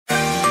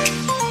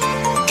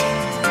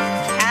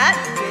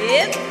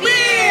with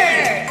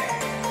Beard.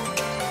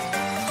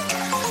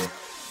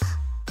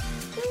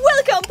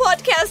 Welcome,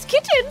 podcast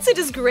kittens. It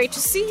is great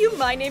to see you.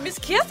 My name is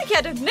Kathy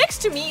Cat, and next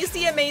to me is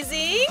the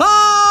amazing...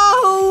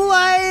 Oh,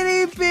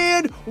 Lady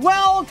Beard,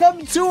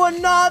 welcome to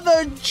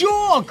another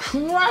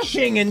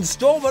jaw-crushing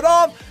installment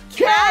of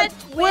Cat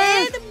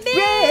with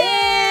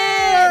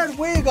Beard.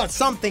 We got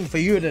something for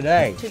you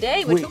today.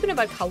 Today, we're talking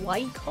about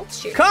Kawaii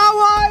culture.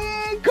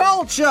 Kawaii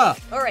culture!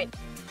 All right.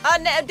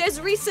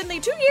 There's recently,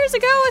 2 years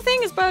ago, I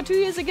think, it's about 2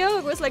 years ago,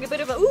 it was like a bit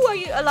of a, are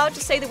you allowed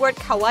to say the word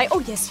kawaii? Oh,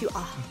 yes, you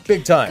are.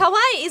 Big time.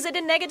 Kawaii, is it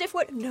a negative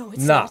word? No,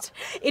 it's not.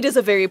 It is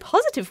a very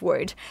positive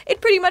word.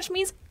 It pretty much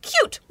means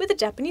cute with a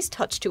Japanese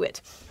touch to it.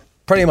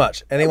 Pretty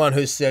much. Anyone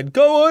who said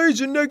kawaii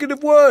is a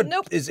negative word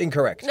is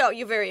incorrect. No,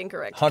 you're very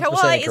incorrect. 100% Kawaii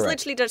incorrect. is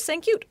literally just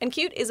saying cute, and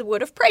cute is a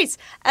word of praise.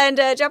 And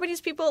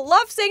Japanese people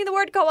love saying the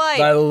word kawaii.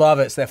 They love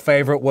it. It's their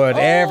favorite word.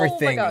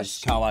 Everything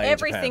is kawaii.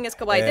 Everything is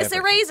kawaii. Everything. This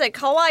eraser,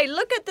 kawaii.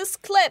 Look at this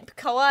clip,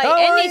 kawaii.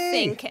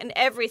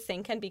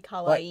 Everything can be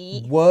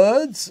kawaii. Like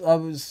words.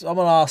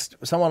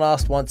 Someone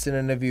asked once in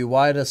an interview,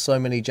 why do so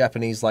many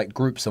Japanese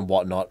groups and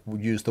whatnot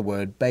use the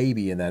word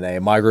baby in their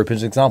name? My group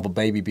is an example,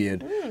 Baby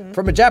Beard.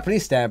 From a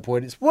Japanese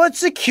standpoint,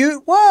 it's a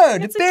cute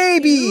word. It's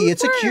baby. A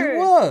it's a cute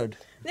word.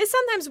 There's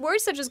sometimes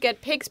words that just get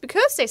picked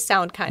because they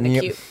sound kind of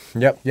cute.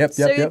 Yep.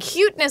 So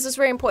cuteness is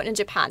very important in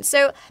Japan.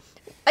 So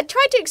I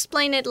tried to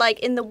explain it like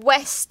in the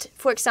West,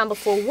 for example,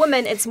 for a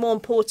woman, it's more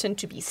important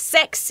to be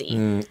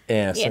sexy.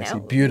 Sexy,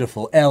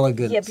 beautiful,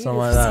 elegant, something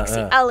like that.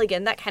 Sexy,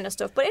 elegant, that kind of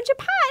stuff. But in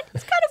Japan,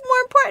 it's kind of more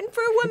important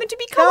for a woman to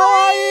be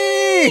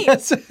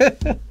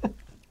kawaii.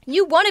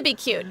 You want to be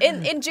cute.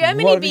 In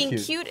Germany, being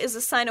cute is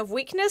a sign of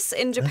weakness.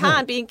 In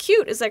Japan, being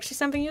cute is actually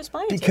something you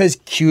aspire to. Because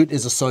cute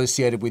is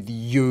associated with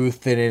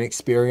youth and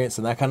inexperience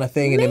and that kind of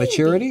thing, and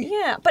immaturity.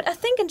 Yeah, but I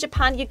think in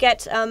Japan you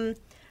get... people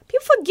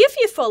forgive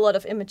you for a lot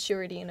of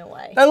immaturity in a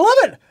way. I love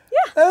it.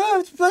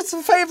 Yeah. That's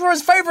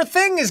his favorite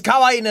thing is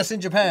kawaii-ness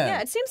in Japan. Yeah,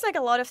 it seems like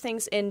a lot of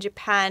things in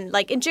Japan,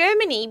 like in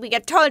Germany, we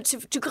get told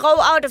to grow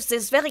out of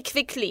this very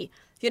quickly.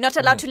 You're not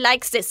allowed to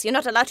like this. You're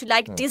not allowed to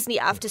like Disney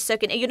after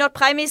certain. You're not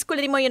primary school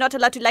anymore. You're not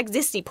allowed to like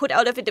Disney. Put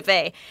out of it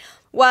away.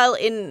 While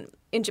in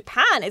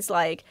Japan, it's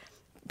like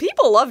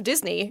people love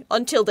Disney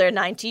until they're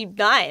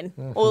 99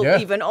 or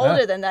even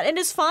older than that. And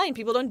it's fine.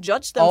 People don't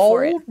judge them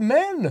for it. Old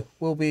men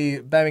will be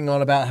banging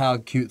on about how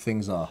cute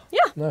things are.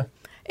 Yeah. No.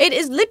 It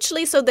is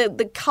literally, so the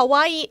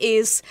kawaii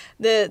is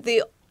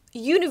the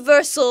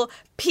universal,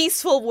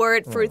 peaceful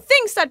word for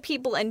things that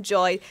people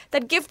enjoy,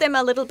 that give them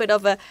a little bit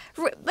of maybe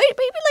like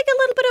a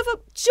little bit of a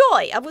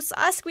joy.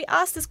 We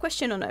asked this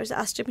question, and I was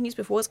asked Japanese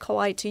before, what's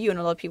kawaii to you? And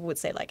a lot of people would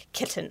say like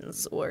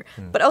kittens,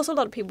 but also a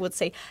lot of people would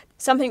say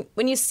something,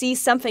 when you see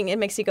something, it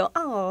makes you go,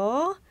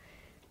 aww.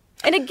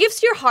 And it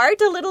gives your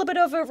heart a little bit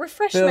of a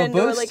refreshment,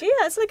 or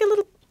it's like a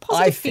little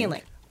positive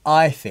feeling.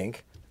 I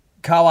think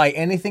kawaii,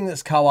 anything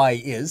that's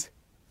kawaii is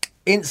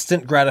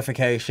instant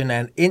gratification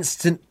and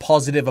instant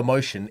positive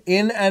emotion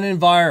in an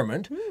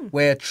environment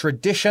where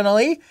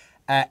traditionally,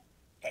 at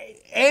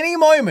any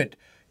moment,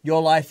 your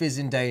life is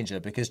in danger,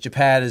 because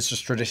Japan is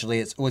just traditionally,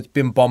 it's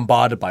been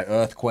bombarded by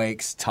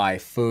earthquakes,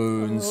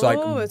 typhoons,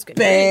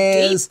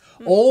 bears,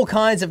 all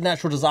kinds of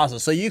natural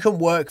disasters. So you can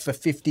work for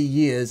 50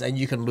 years and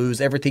you can lose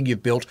everything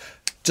you've built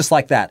just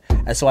like that.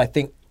 And so I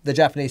think the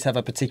Japanese have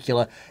a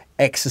particular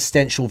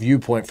existential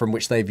viewpoint from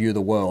which they view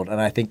the world. And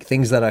I think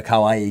things that are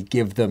kawaii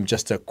give them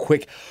just a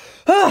quick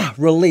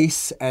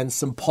release and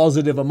some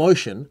positive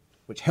emotion,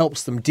 which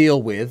helps them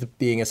deal with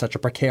being in such a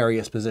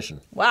precarious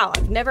position. Wow,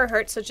 I've never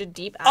heard such a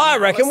deep I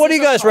reckon. What do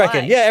you guys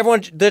reckon? Yeah,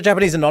 everyone, the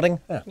Japanese are nodding.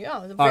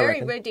 Yeah,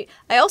 very, very deep.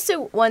 I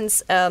also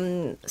once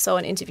saw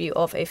an interview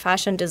of a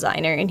fashion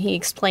designer, and he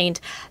explained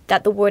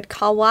that the word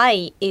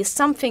kawaii is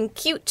something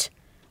cute,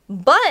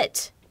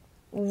 but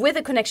with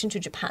a connection to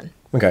Japan.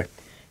 Okay.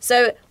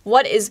 So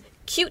what is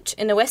cute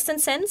in the Western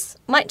sense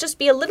might just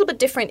be a little bit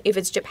different if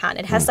it's Japan.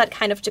 It has that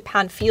kind of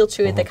Japan feel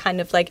to it, the kind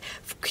of like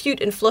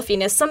cute and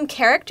fluffiness. Some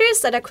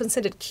characters that are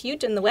considered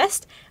cute in the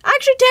West are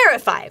actually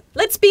terrifying.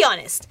 Let's be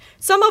honest.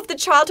 Some of the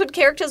childhood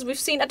characters we've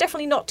seen are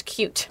definitely not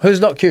cute. Who's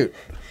not cute?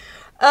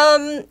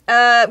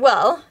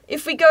 Well,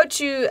 if we go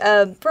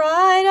to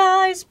Bright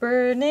Eyes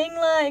Burning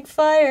Like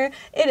Fire,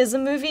 it is a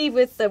movie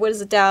with,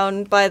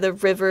 Down by the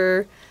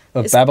River...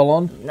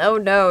 Babylon?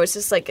 No, it's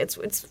just like, it's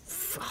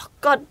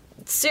God,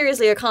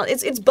 seriously, I can't,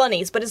 it's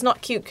bunnies, but it's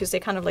not cute because they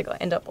kind of like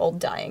end up all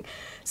dying.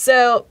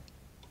 So,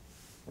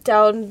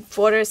 down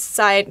water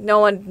side, no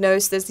one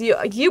knows this.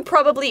 You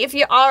probably, if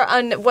you are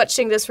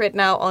watching this right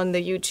now on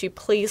the YouTube,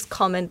 please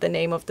comment the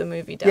name of the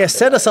movie down below.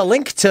 Send us a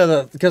link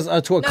to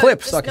a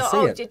clip so I can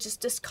see it.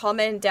 Just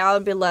comment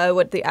down below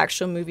what the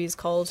actual movie is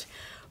called.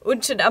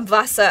 unten am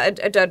Wasser. I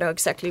don't know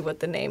exactly what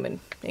the name in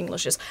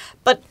English is.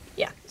 But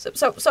yeah, so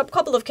a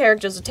couple of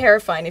characters are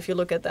terrifying if you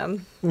look at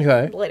them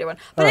later on.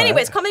 But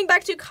anyways, coming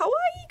back to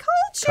kawaii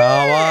culture.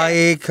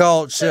 Kawaii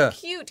culture. So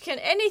cute.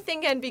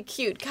 Anything can be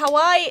cute.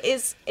 Kawaii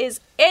is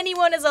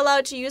anyone is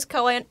allowed to use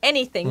kawaii on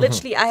anything.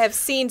 Literally, I have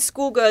seen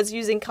schoolgirls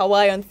using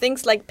kawaii on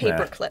things like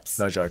paper clips.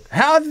 No joke.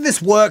 How did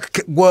this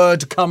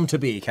word come to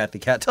be, Kathy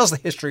Cat? Tell us the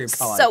history of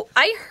kawaii. So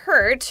I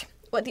heard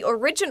what the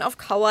origin of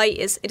kawaii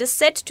is. It is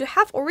said to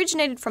have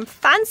originated from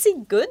fancy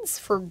goods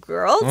for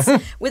girls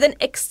with an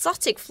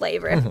exotic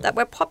flavor that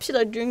were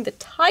popular during the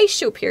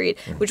Taisho period,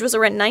 which was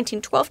around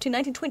 1912 to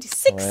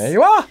 1926. There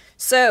you are.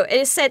 So it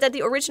is said that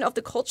the origin of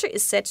the culture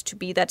is said to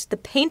be that the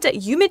painter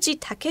Yumeji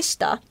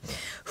Takeshita,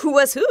 who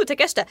was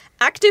Takeshita,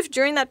 active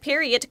during that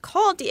period,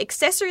 called the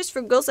accessories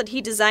for girls that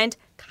he designed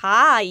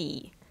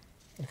kai.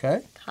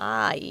 Okay.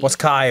 Kai. What's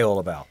kai all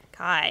about?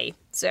 Kai.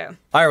 So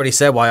I already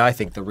said why I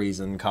think the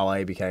reason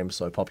kawaii became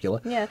so popular.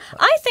 yeah,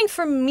 I think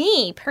for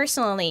me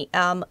personally,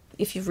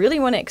 if you really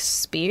want to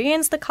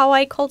experience the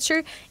kawaii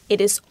culture, it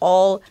is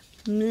all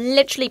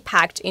literally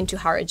packed into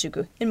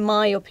Harajuku, in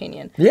my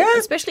opinion. Yeah.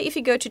 Especially if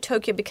you go to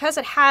Tokyo, because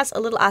it has a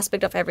little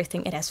aspect of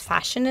everything. It has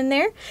fashion in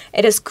there.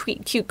 It has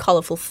cute,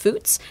 colorful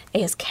foods.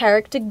 It has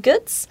character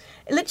goods.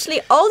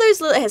 Literally all those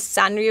little, it has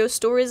Sanrio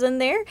stores in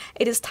there.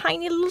 It has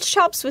tiny little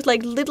shops with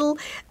like little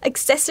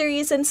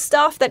accessories and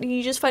stuff that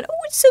you just find,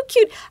 oh, it's so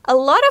cute. A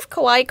lot of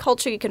kawaii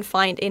culture you can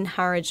find in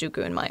Harajuku,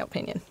 in my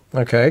opinion.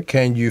 Okay,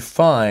 can you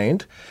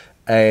find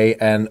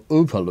an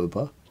Oopa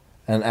Loopa,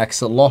 an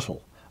axolotl,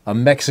 a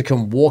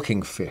Mexican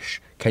walking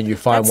fish? Can you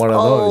find one of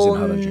those in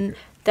Harajuku?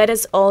 That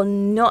is all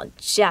not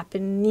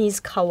Japanese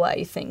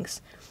kawaii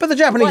things. But the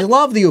Japanese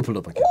love the Oopa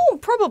Loopa. Oh,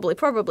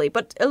 probably.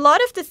 But a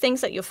lot of the things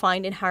that you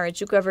find in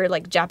Harajuku are very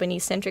like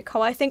Japanese-centric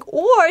kawaii, I think,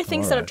 or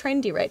things that are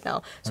trendy right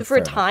now. So for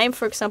a time,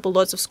 for example,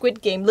 lots of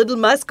Squid Game, little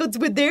mascots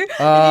were there.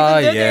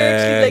 And even though they're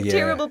actually like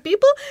terrible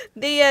people,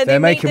 they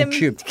make them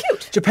cute.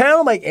 Japan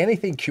will make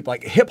anything cute.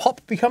 Like hip-hop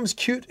becomes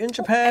cute in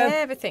Japan.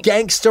 Everything.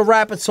 Gangster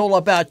rap, it's all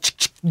about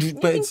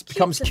but it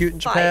becomes cute in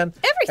Japan.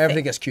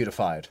 Everything gets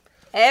cutified.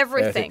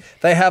 Everything.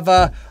 They have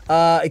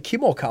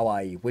kimo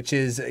kawaii, which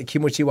is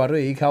kimochi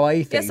warui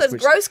kawaii things. Yes, so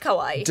it's gross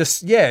kawaii.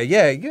 Just, yeah.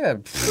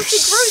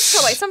 It's gross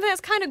kawaii. Something that's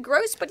kind of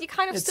gross, but you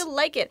kind of still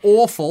like it.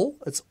 Awful.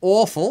 It's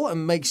awful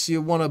and makes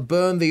you want to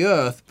burn the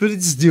earth, but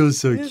it's still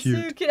so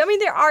cute. So cute. I mean,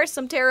 there are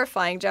some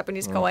terrifying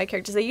Japanese kawaii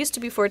characters. They used to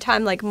be for a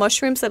time like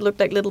mushrooms that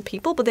looked like little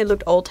people, but they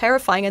looked all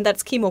terrifying, and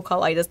that's kimo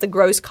kawaii. That's the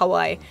gross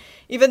kawaii.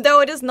 Even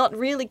though it is not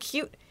really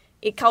cute,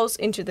 it goes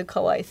into the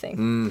kawaii thing.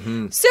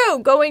 Mm-hmm. So,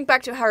 going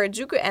back to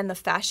Harajuku and the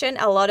fashion,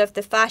 a lot of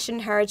the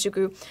fashion in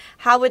Harajuku,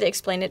 how would I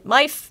explain it?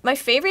 My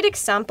favorite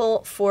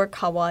example for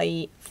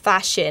kawaii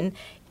fashion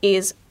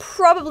is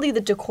probably the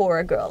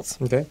Decora girls.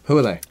 Okay, who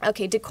are they?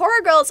 Okay,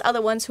 Decora girls are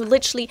the ones who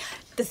literally,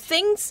 the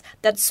things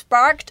that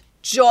sparked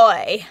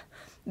joy,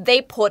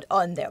 they put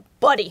on their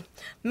body.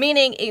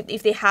 Meaning,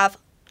 if they have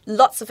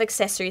lots of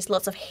accessories,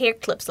 lots of hair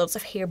clips, lots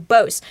of hair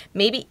bows,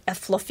 maybe a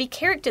fluffy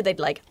character they'd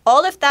like.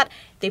 All of that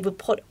they would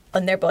put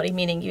on their body,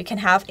 meaning you can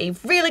have a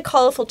really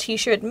colorful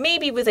t-shirt,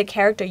 maybe with a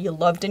character you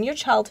loved in your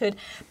childhood,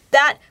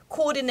 that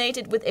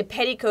coordinated with a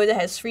petticoat that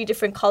has 3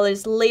 different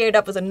colors layered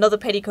up with another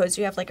petticoat, so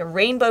you have like a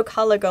rainbow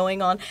color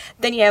going on.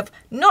 Then you have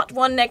not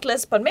one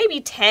necklace, but maybe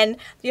 10.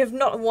 You have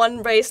not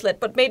one bracelet,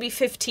 but maybe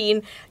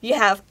 15. You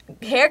have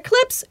hair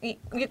clips.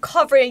 You're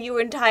covering your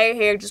entire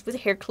hair just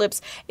with hair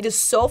clips. It is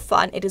so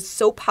fun. It is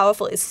so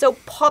powerful. It's so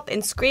pop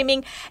and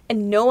screaming,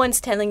 and no one's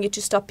telling you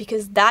to stop,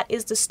 because that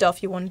is the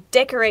stuff you want to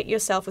decorate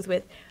yourself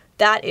with.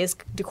 That is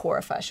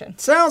Decora fashion.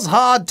 Sounds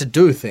hard to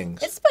do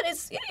things.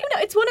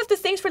 It's one of the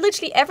things where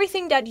literally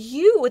everything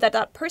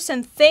that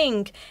person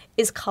think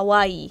is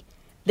kawaii,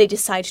 they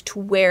decide to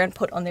wear and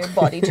put on their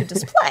body to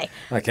display.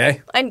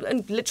 Okay.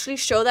 And literally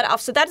show that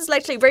off. So that is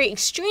literally very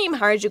extreme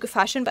Harajuku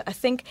fashion, but I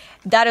think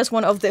that is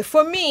one of the,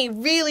 for me,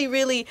 really,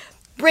 really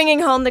bringing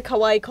home the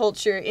kawaii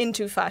culture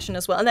into fashion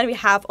as well. And then we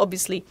have,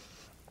 obviously,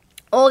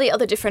 all the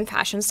other different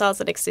fashion styles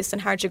that exist in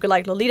Harajuku,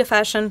 like Lolita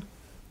fashion,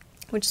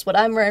 which is what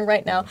I'm wearing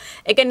right now.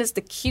 Again, it's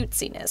the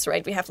cutesiness,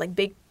 right? We have like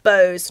big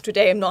bows.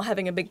 Today I'm not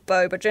having a big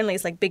bow, but generally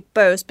it's like big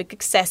bows, big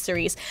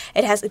accessories.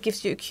 It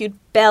gives you a cute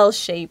bell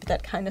shape,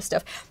 that kind of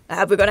stuff.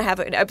 We're going to have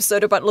an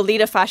episode about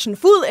Lolita fashion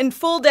in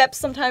full depth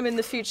sometime in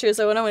the future,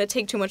 so I don't want to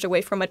take too much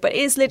away from it. But it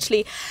is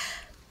literally,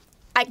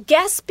 I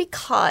guess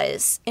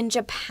because in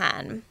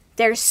Japan,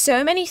 there are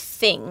so many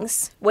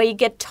things where you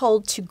get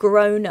told to be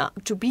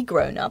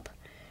grown up,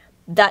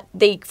 that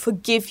they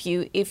forgive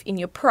you if in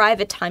your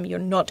private time you're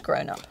not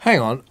grown up.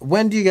 Hang on,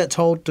 when do you get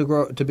told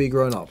to be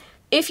grown up?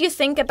 If you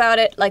think about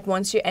it, like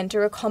once you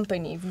enter a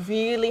company, you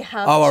really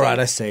have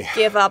to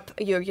give up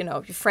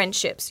your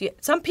friendships.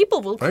 Some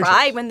people will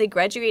cry when they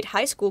graduate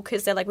high school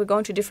because they're like, we're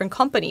going to different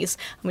companies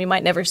and we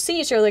might never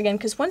see each other again.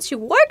 Because once you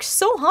work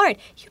so hard,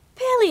 you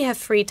barely have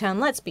free time,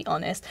 let's be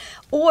honest.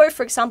 Or,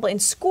 for example, in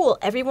school,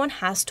 everyone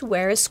has to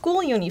wear a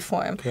school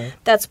uniform. Okay.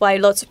 That's why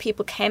lots of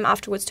people came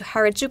afterwards to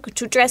Harajuku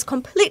to dress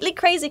completely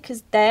crazy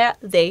because there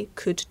they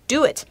could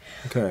do it.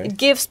 Okay. It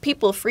gives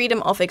people freedom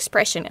of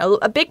expression.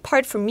 A big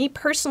part for me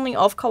personally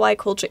of kawaii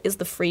culture is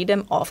the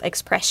freedom of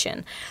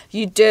expression.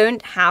 You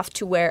don't have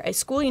to wear a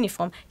school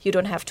uniform. You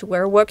don't have to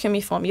wear a work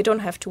uniform. You don't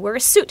have to wear a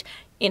suit.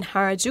 In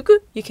Harajuku,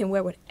 you can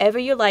wear whatever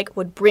you like,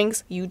 what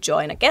brings you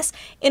joy. And I guess,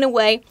 in a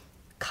way,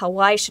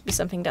 kawaii should be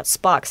something that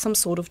sparks some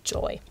sort of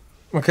joy.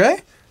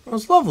 Okay.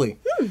 That's lovely.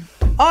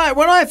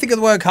 When I think of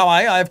the word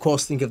kawaii, I of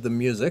course think of the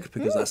music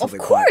because that's something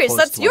Of course, quite close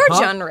that's to my your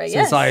heart. genre, yes.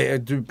 Since I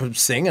do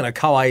sing in a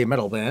kawaii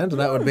metal band,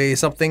 that would be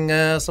something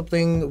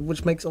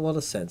which makes a lot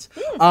of sense.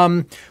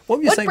 What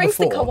were you What saying brings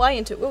before? the kawaii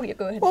into... Oh, yeah,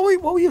 go ahead.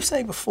 What were you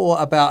saying before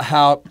about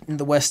how in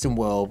the Western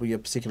world,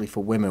 particularly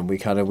for women,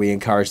 we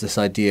encourage this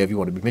idea of you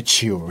want to be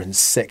mature and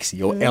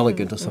sexy or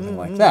elegant or something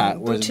like that.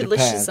 Whereas in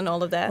Bootylicious Japan, and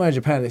all of that. Whereas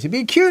in Japan, it's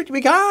be cute,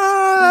 be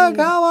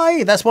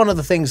kawaii. That's one of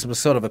the things that was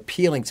sort of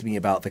appealing to me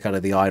about the kind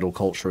of the idol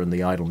culture and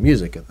the idol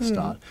music at the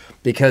start,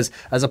 because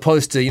as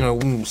opposed to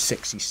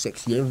sexy,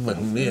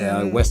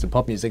 Western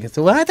pop music, it's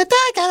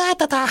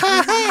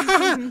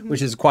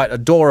which is quite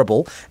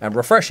adorable and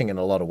refreshing in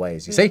a lot of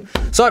ways. You see,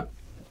 so.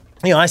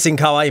 I sing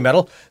kawaii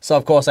metal, so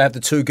of course I have the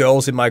two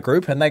girls in my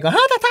group, and they go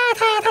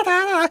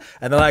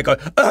and then I go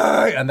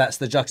and that's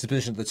the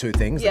juxtaposition of the two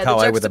things, Yeah, the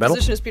kawaii the with the metal.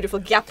 juxtaposition is beautiful.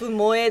 Gyapu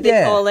moe,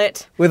 they call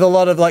it. With a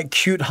lot of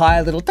cute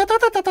high little type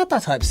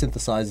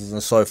synthesizers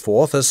and so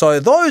forth. And so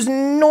those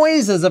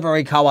noises are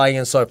very kawaii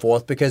and so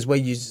forth, because where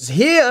you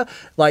hear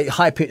the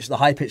high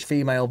pitched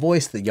female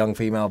voice, the young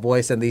female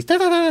voice, and these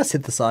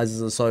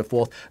synthesizers and so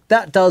forth,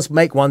 that does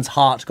make one's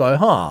heart go,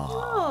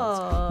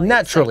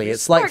 naturally.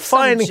 It's like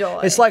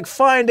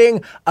finding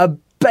a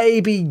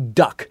baby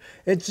duck.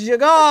 It's like,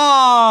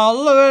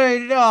 look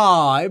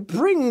at it. It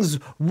brings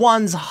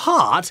one's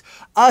heart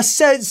a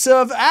sense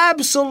of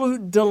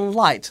absolute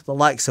delight, the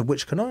likes of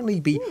which can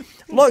only be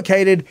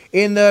located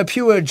in the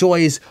pure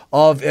joys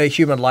of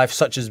human life,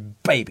 such as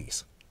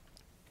babies.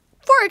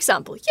 For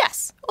example,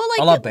 yes. Or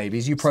I love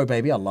babies. You pro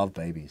baby? I love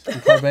babies. You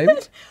pro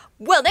babies?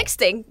 Well, next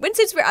thing,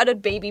 since we're out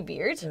of baby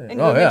beard and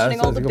Oh, you're yeah,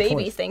 mentioning all that's the a good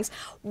baby point. things,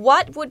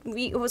 what would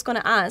I was going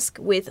to ask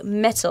with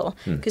metal,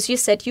 because you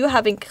said you're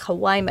having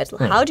kawaii metal.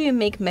 How do you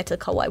make metal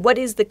kawaii? What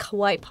is the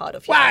kawaii part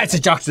of your Well, it's a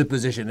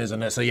juxtaposition,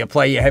 isn't it? So you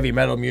play your heavy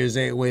metal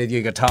music with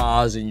your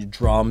guitars and your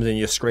drums and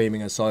your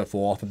screaming and so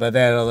forth. But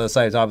then at the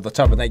same time, at the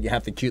top of that, you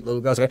have the cute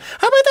little girls going,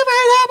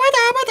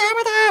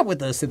 with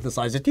the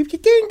synthesizer, ding,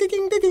 ding,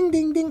 ding, ding,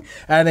 ding, ding.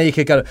 And then you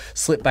can kind of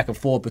slip back and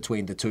forth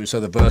between the two. So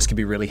the verse can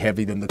be really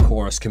heavy, then the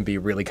chorus can be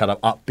really kind of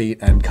upbeat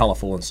and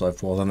colourful and so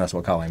forth. And that's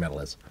what kawaii metal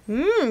is.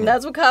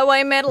 That's what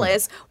kawaii metal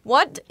is.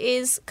 What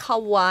is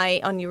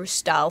kawaii on your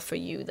style for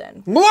you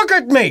then? Look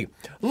at me!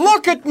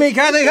 Look at me,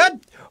 Kathy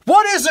Hutt!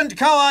 What isn't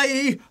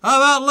kawaii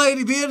about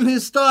Lady Beard and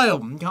his style?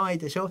 Kawaii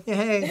de show.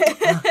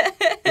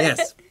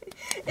 Yes.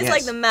 It's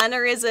like the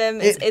mannerism,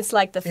 it's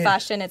like the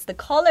fashion, it's the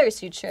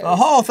colors you chose.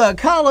 The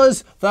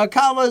colours,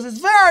 it's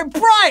very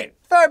bright,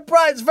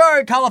 it's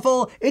very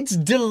colourful, it's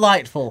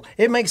delightful.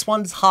 It makes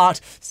one's heart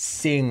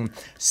sing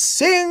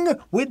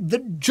with the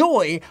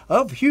joy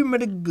of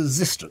human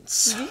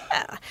existence.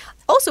 Yeah.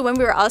 Also, when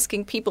we were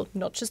asking people,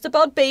 not just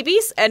about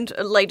babies and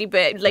Lady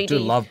Beard, I do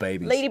love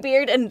babies. Lady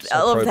Beard and So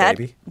all of that,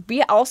 pro-baby.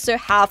 we also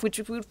have,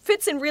 which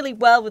fits in really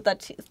well with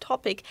that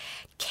topic,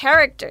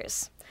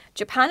 characters.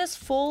 Japan is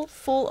full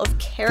of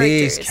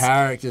characters. These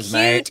characters, Cute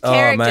mate.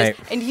 characters. Oh, mate.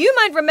 And you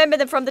might remember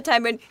them from the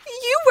time when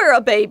you were a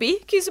baby,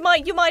 because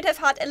you might have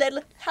had a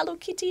little Hello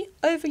Kitty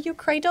over your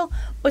cradle,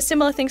 or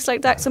similar things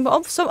like that. Some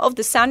of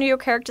the Sanrio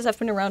characters have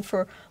been around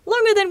for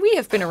longer than we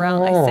have been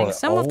around, I think.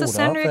 Some of the old,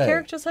 aren't Sanrio they?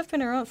 characters have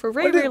been around for a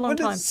very, very long When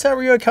time. did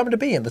Sanrio come to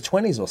be? In the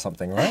 20s or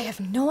something, I right?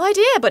 have no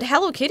idea, but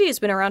Hello Kitty has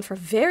been around for a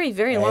very,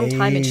 very long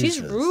time, and she's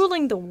Ages.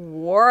 ruling the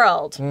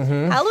world.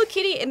 Hello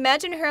Kitty,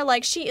 imagine her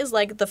like she is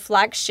like the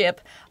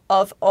flagship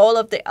of all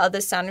of the other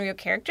Sanrio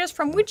characters,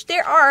 from which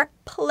there are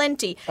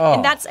plenty.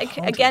 And that's,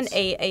 again,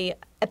 a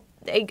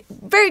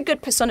very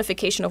good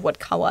personification of what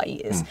kawaii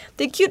is.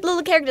 The cute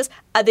little characters,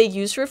 are they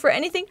useful for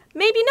anything?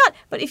 Maybe not.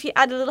 But if you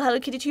add a little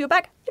Hello Kitty to your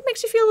back, it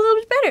makes you feel a little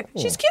bit better.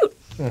 She's cute.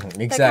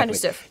 Exactly. That kind of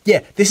stuff.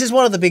 Yeah, this is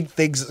one of the big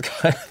things,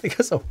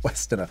 because of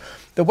Westerner.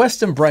 The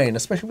Western brain,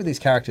 especially with these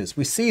characters,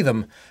 we see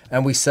them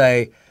and we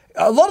say,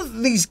 a lot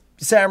of these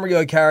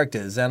Sanrio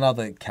characters and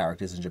other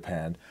characters in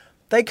Japan,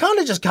 they kind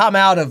of just come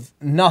out of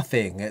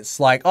nothing. It's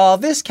like, oh,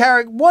 this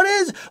character,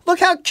 look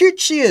how cute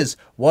she is.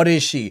 What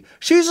is she?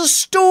 She's a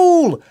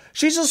stool.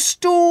 She's a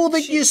stool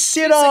that you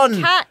sit on. She's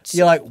a cat.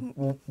 You're like,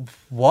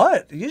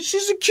 what?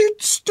 She's a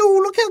cute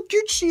stool. Look how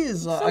cute she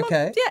is.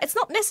 Okay. Yeah, it's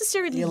not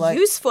necessarily like-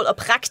 useful. A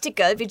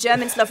practical. We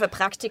Germans love a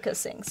practical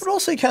things. But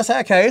also you can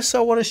say, okay,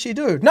 so what does she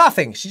do?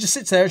 Nothing. She just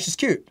sits there and she's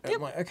cute. I'm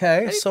like,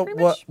 okay, so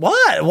pretty what?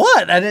 much.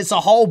 What? And it's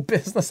a whole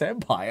business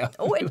empire.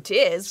 Oh, it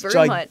is,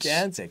 very much.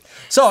 Gigantic.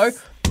 So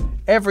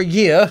every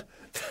year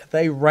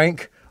they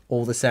rank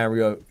all the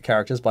Sanrio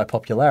characters by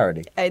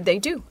popularity. They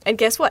do. And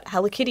guess what?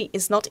 Hello Kitty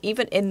is not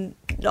even in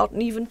not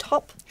even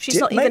top. She's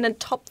Didn't not even in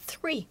top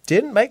 3.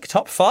 Didn't make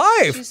top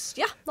 5. She's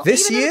not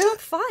This even year? in the top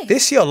 5.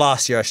 This year,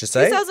 last year, I should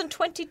say.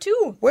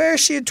 2022. Where is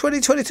she in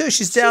 2022?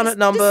 She's down at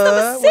number...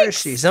 number 6. Where is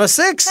she? She's number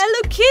 6.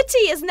 Hello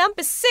Kitty is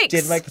number 6.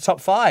 Didn't make the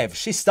top 5.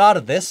 She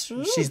started this.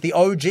 She's the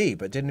OG,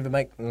 but didn't even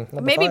make number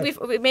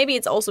 5. Maybe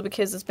it's also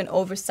because it's been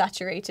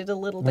oversaturated a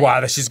little bit.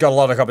 Wow, she's got a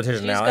lot of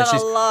competition now. She's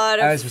got a lot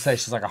of... As we say,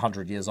 she's like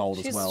 100 years old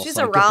as well. She's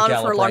so around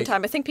for a long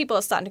time. I think people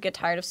are starting to get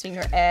tired of seeing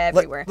her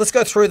everywhere. Let's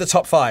go through the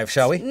top 5,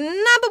 shall we?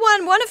 Number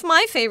 1, one of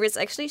my favorites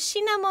actually,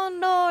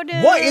 cinnamon roll.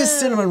 What is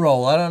cinnamon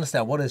roll? I don't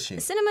understand. What is she?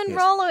 Cinnamon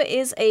roll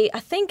is I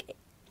think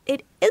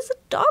it is a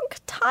dog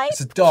type.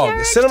 It's a dog.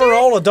 Character. Is cinnamon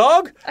roll a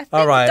dog? I think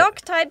All right. dog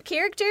type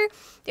character.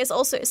 There's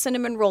also a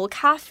cinnamon roll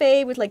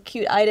cafe with like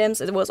cute items.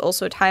 There was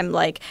also a time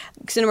like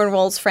cinnamon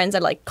roll's friends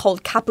are like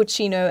called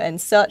cappuccino and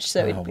such.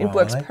 So it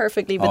works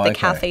perfectly with the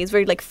cafe. It's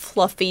very like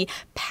fluffy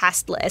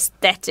pastel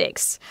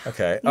aesthetics.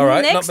 Okay. All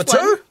right. Next Number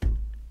 2.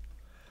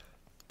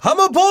 Pom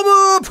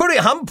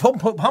pudding. Pom pom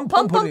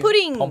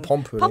pudding. Pom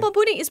pom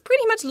pudding is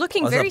pretty much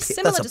looking very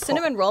similar to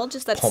cinnamon roll,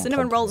 just that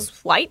cinnamon roll is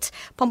white,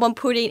 pom pom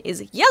pudding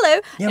is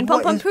yellow, and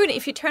pom pom pudding,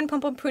 if you turn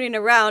pom pom pudding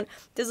around,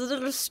 there's a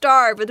little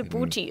star where the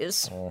booty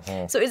is.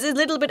 So it's a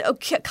little bit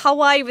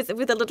kawaii with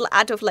a little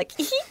add of like.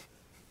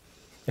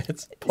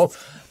 It's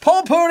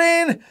pom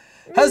pudding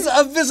has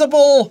a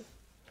visible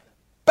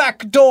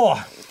back door.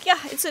 Yeah,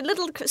 it's a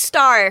little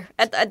star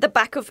at the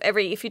back of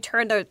if you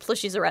turn those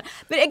plushies around.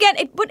 But again,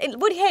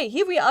 hey,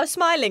 here we are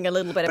smiling a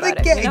little bit about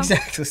it. You know?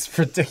 Exactly, it's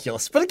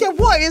ridiculous. But again,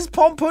 what is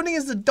pom pudding?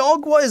 Is the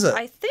dog? What is it?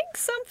 I think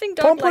something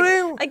dog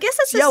like. I guess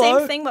it's the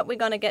same thing what we're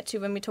gonna get to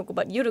when we talk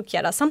about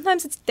Yurukyara.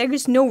 Sometimes there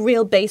is no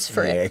real base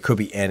for it. Yeah, it could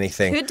be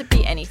anything. Could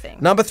be anything.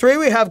 Number 3,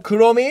 we have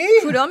Kuromi.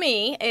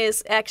 Kuromi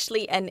is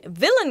actually a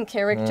villain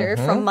character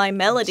from My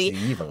Melody.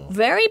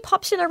 Very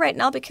popular right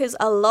now because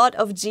a lot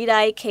of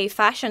Jidai K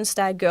fashion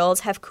style girls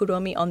have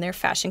Kuromi on their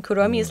fashion.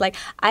 Kuromi is like,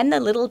 I'm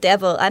the little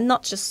devil. I'm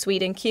not just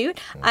sweet and cute.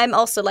 I'm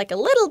also like a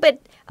little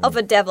bit of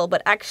a devil,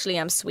 but actually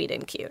I'm sweet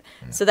and cute.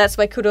 So that's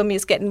why Kuromi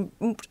is getting,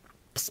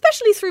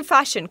 especially through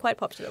fashion, quite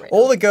popular right now.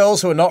 All the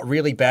girls who are not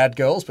really bad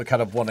girls, but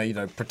kind of want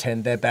to,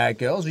 pretend they're bad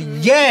girls.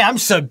 Yeah, I'm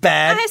so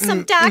bad. I have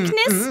some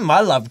darkness.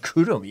 I love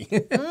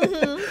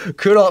Kuromi.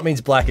 Kuro means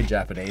black in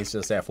Japanese,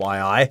 just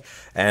FYI,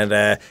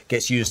 and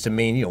gets used to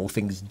mean,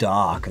 things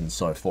dark and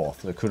so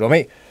forth. So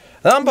Kuromi.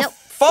 Number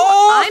 4.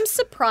 I'm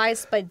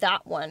surprised by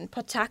that one.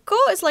 Pochako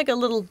is like a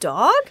little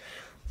dog.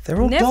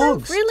 They're all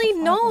dogs. Never really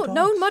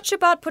know much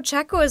about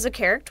Pochako as a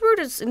character.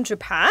 It's in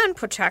Japan.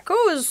 Pochako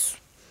is...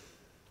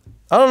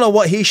 I don't know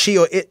what he, she,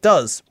 or it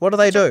does. What do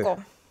they do?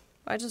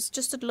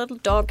 Just a little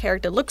dog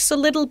character. Looks a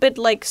little bit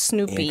like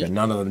Snoopy. Yeah,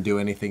 none of them do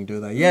anything, do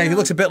they? Yeah, he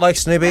looks a bit like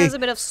Snoopy. There's a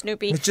bit of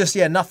Snoopy. It's just,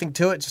 nothing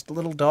to it. Just a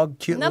little dog,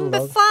 cute little dog.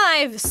 Number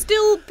 5,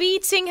 still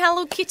beating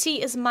Hello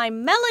Kitty is My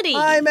Melody.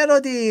 My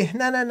Melody.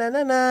 Na na na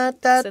na na.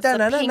 Da da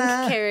na na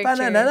na.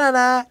 Na na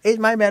na is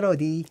My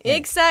Melody.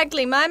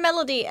 Exactly, My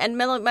Melody. And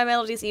My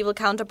Melody's evil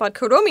counterpart,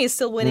 Kuromi, is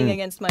still winning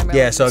against My Melody.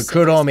 Yeah, so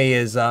Kuromi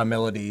is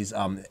Melody's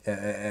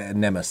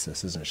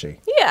nemesis, isn't she?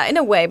 Yeah, in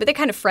a way, but they're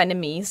kind of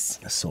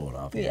frenemies. Sort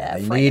of, Yeah,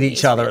 they need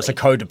each other. really. It's a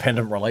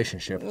codependent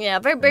relationship. Yeah,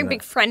 very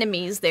big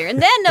frenemies there.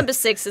 And then number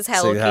 6 is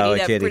Hello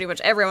Kitty, that pretty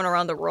much everyone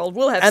around the world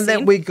will have and seen.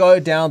 then we go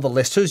down the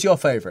list. Who's your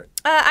favorite?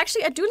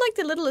 Actually, I do like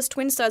the Littlest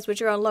Twin Stars,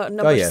 which are on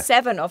number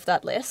 7 of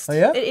that list. Oh,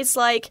 yeah? It's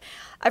like,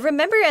 I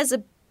remember as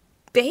a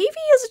baby,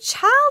 as a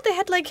child, they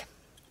had like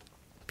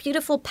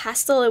beautiful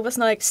pastel. It was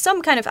like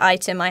some kind of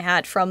item I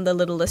had from the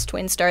Littlest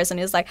Twin Stars, and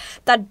it was like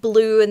that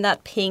blue and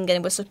that pink, and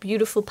it was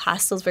beautiful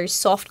pastels, very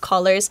soft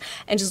colors,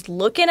 and just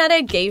looking at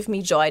it gave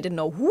me joy. I didn't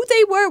know who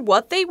they were,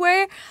 what they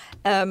were,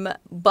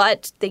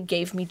 but they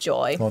gave me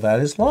joy. Well, that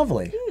is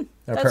lovely.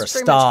 They're a pair of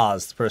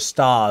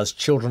stars,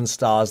 children's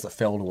stars that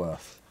fell to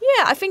earth.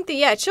 Yeah, I think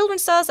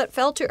children's stars that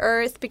fell to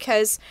earth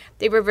because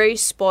they were very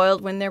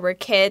spoiled when they were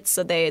kids.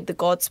 So the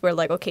gods were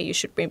like, okay, you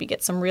should maybe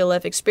get some real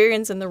life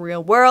experience in the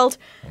real world.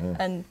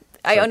 And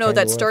I know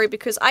that story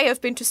because I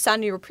have been to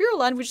Sanrio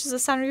Pureland, which is a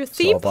Sanrio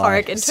theme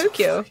park in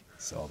Tokyo.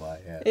 So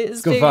yeah.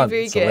 It's good very, fun.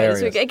 very It's good.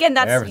 hilarious. Again,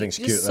 everything's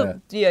cute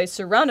there. Yeah, it's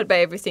surrounded by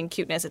everything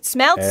cuteness. It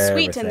smells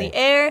sweet in the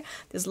air.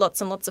 There's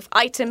lots and lots of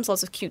items,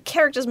 lots of cute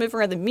characters moving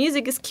around. The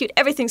music is cute.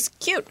 Everything's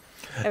cute.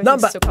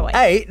 Number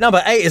 8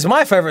 is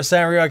my favorite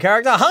Sanrio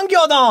character,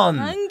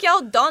 Hangyodon.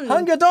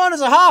 Hangyodon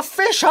is a half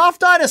fish, half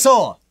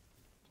dinosaur.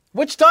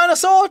 Which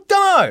dinosaur? Don't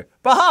know.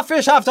 But half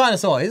fish, half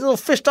dinosaur. He's a little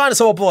fish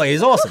dinosaur boy.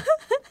 He's awesome.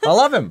 I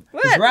love him.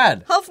 He's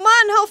rad. Half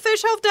man, half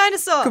fish, half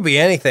dinosaur. Could be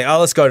anything. Oh,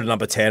 let's go to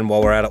number 10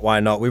 while we're at it. Why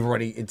not? We've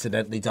already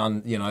incidentally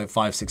done,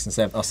 5, 6, and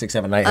 7, or 6,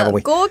 7, 8, haven't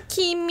we?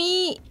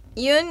 Gokimi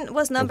Yun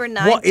was number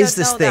 9. What is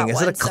this thing?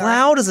 Is it a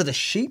cloud? Is it a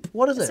sheep?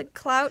 What is it? It's a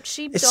cloud,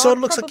 sheep, it dog, sort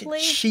of looks probably.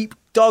 like a sheep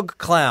dog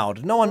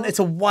cloud. No one. It's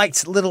a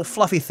white little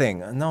fluffy thing.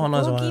 No one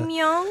knows what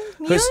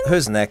it is.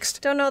 Who's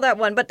next? Don't know that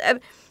one, but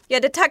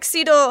the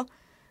tuxedo.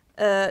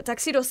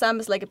 Tuxedo Sam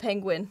is like a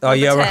penguin. Oh,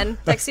 yeah, 10.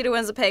 Tuxedo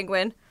One's a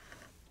penguin.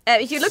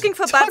 If you're looking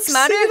for Bats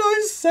Matter...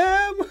 Tuxedo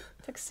Sam!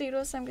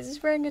 tuxedo Sam because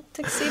he's wearing a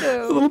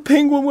tuxedo. A little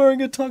penguin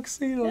wearing a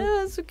tuxedo.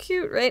 Yeah, that's so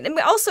cute, right? And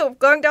we're also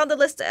going down the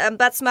list,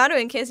 Batsmaru,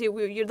 in case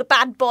you're the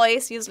bad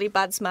boys. Usually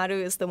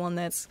Batsmaru is the one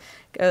that's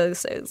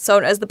so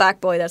as the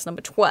bad boy, that's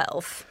number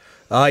 12.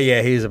 Oh,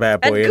 yeah, he's a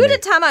bad boy. And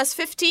Gudetama is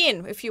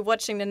 15, if you're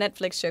watching the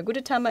Netflix show.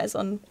 Gudetama is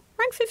on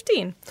rank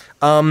 15.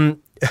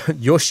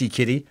 Yoshi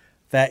Kitty.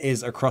 That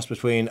is a cross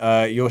between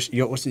what's it,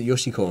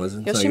 Yoshiko,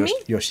 isn't it? Yoshimi?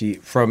 Yoshi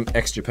from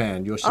X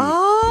Japan. Yoshi.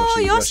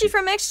 Oh, Yoshi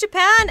from X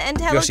Japan and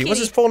Hello Yoshi. Kitty.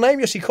 What's his full name?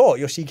 Yoshiko.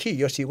 Yoshiki.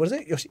 Yoshi. What is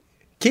it?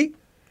 Yoshiki.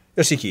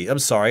 Yoshiki. I'm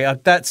sorry.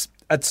 That's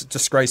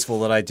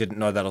disgraceful that I didn't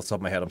know that off the top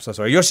of my head. I'm so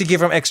sorry. Yoshiki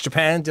from X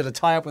Japan did a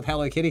tie up with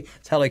Hello Kitty.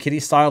 It's Hello Kitty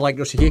style like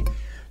Yoshiki.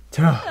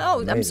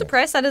 Oh, I'm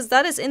surprised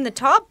that is in the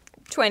top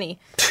 20.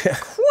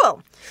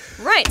 Cool.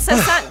 Right. So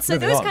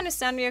those kind of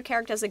Sanrio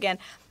characters again,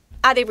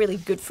 are they really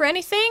good for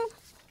anything?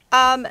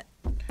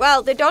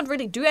 Well, they don't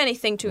really do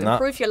anything to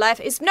improve your life.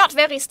 It's not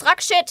very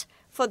structured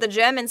for the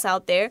Germans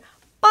out there,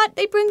 but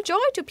they bring joy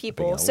to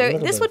people. So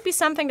this would be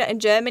something that in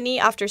Germany,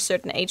 after a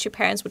certain age, your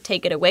parents would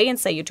take it away and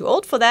say you're too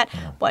old for that.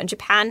 But in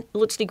Japan,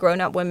 literally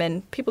grown-up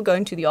women, people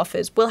going to the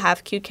office, will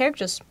have cute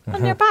characters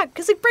on their back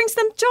because it brings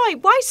them joy.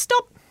 Why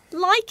stop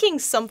liking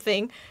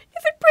something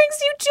if it brings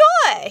you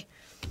joy?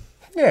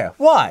 Yeah,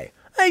 why?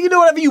 Hey, you do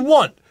whatever you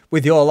want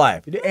with your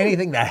life. You do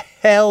anything the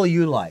hell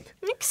you like.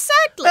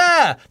 Exactly.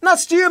 Yeah,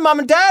 nuts to you, Mum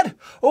and Dad.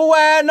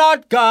 We're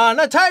not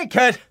gonna take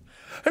it.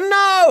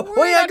 No,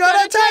 we ain't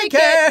gonna take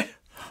it.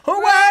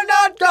 We're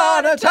not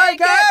gonna take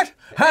it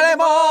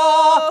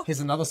anymore. Here's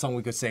another song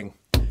we could sing.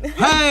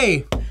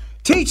 Hey,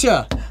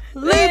 teacher,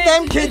 leave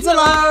them kids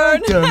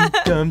alone. Dum,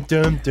 dum,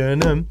 dum, dum,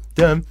 dum,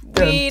 dum,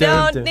 We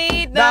don't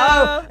need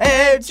no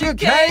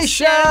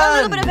education. A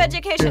little bit of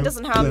education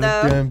doesn't harm,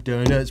 though.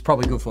 It's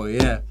probably good for you,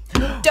 yeah.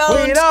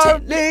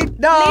 Don't need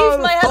no leave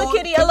my Hello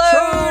Kitty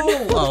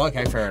alone. Oh,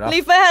 okay, fair enough.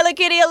 Leave my Hello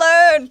Kitty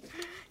alone.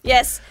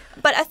 Yes,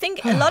 but I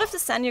think a lot of the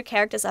Sanrio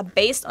characters are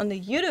based on the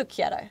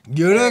Yurukyara.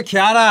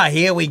 Yurukyara,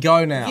 here we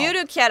go now.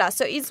 Yurukyara.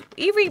 So it's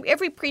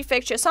every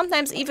prefecture,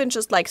 sometimes even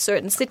just like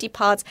certain city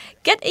parts,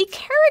 get a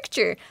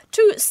character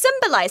to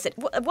symbolize it.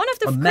 One of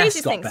the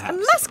crazy things. Perhaps. A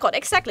mascot,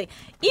 exactly.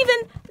 Even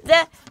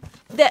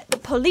the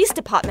police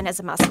department has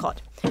a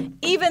mascot.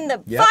 Even the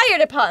fire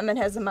department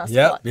has a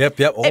mascot. Yep.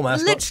 All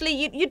mascots.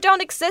 Literally, you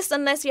don't exist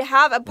unless you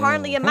have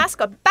apparently a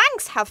mascot.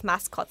 Banks have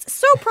mascots. It's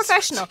so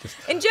professional.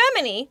 In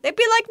Germany, they'd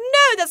be like,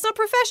 no, that's not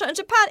professional. In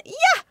Japan,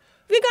 yeah,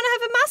 we're going to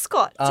have a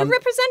mascot to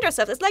represent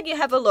ourselves. It's like you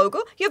have a logo,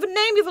 you have a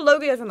name, you have a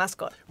logo, you have a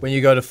mascot. When you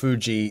go to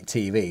Fuji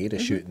TV to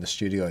shoot in the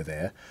studio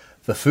there,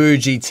 the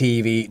Fuji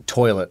TV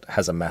toilet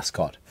has a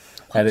mascot.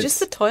 And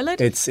just the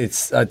toilet?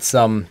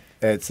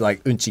 It's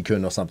like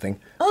Unchi-kun or something.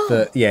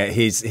 Oh.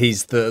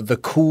 He's the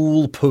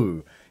cool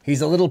poo.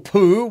 He's a little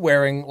poo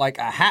wearing like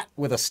a hat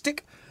with a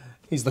stick.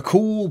 He's the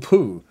cool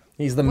poo.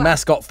 He's the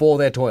mascot for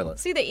their toilet.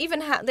 See, they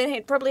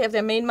probably have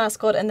their main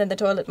mascot and then the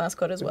toilet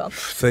mascot as well.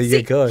 There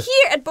you go.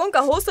 Here at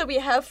Bunkahosa we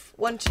have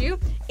one too.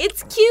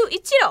 It's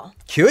Kyuichiro.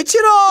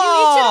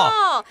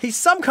 Kyuichiro! He's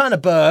some kind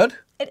of bird.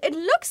 It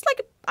looks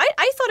like...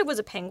 I thought it was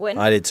a penguin.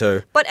 I did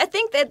too. But I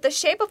think that the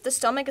shape of the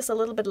stomach is a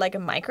little bit like a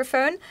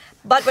microphone.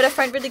 But what I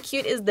find really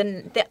cute is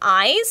the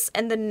eyes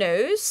and the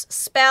nose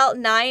spell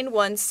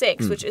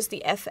 916, which is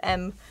the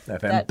FM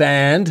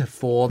band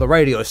for the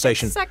radio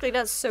station. Exactly,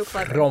 that's so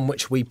clever. From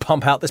which we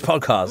pump out this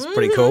podcast.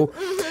 Pretty cool.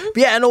 But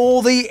yeah, and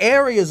all the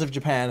areas of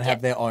Japan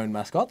have their own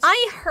mascots.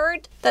 I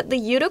heard that the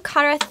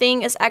Yurokara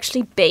thing is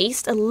actually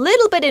based a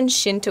little bit in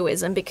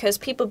Shintoism because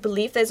people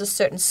believe there's a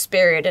certain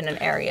spirit in an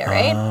area,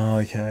 right? Oh,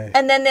 okay.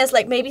 And then there's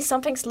like maybe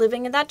something's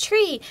living in that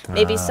tree.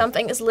 Maybe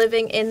something is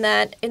living in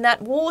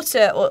that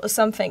water or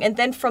something. And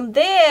then from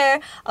there,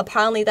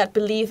 apparently that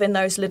belief in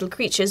those little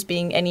creatures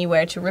being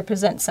anywhere to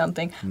represent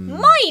something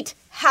might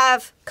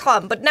have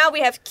come. But now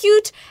we have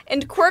cute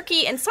and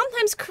quirky and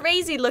sometimes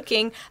crazy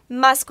looking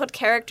mascot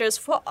characters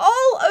for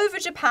all over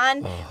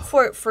Japan,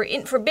 for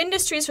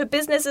industries, for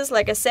businesses,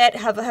 like I said,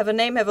 have a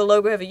name, have a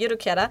logo, have a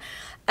Yurukyara.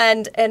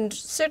 And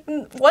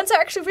certain ones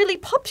are actually really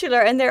popular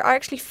and there are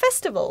actually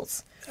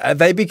festivals.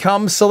 They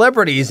become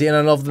celebrities in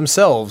and of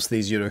themselves,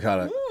 these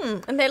Yurokara.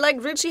 And they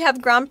literally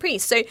have Grand Prix.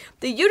 So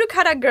the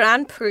Yurokara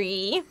Grand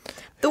Prix,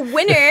 the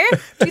winner,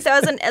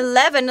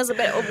 2011, was a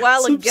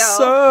while ago.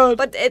 Absurd.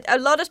 But a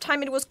lot of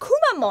time it was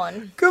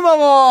Kumamon.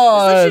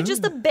 Kumamon! It's literally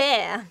just a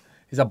bear.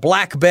 He's a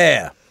black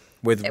bear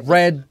with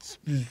red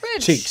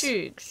cheeks.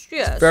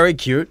 Yes. Very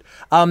cute.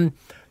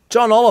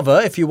 John Oliver,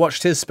 if you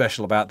watched his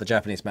special about the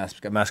Japanese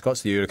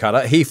mascots, the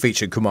Yurokara, he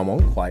featured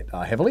Kumamon quite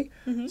heavily,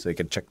 so you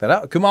can check that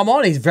out.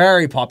 Kumamon, he's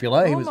very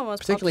popular. He was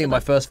particularly in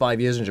my first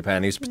 5 years in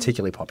Japan, he was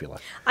particularly popular.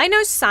 I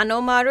know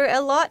Sanomaru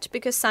a lot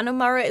because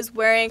Sanomaru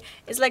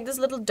is like this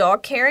little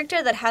dog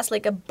character that has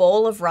like a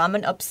bowl of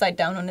ramen upside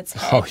down on its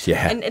head. Oh,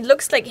 yeah. And it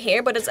looks like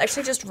hair, but it's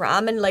actually just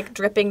ramen like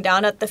dripping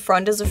down at the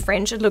front as a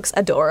fringe. It looks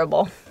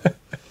adorable.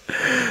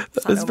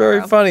 That's very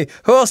funny.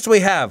 Who else do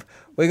we have?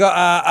 We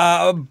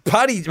got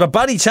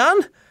Buddy-chan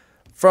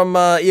from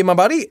My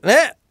Buddy.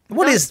 Yeah.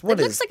 What is? It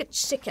looks like a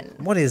chicken.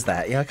 What is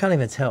that? Yeah, I can't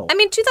even tell. I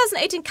mean,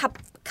 2018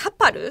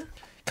 Kapparu.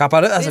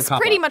 Kappa, that's It's a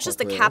kappa. pretty much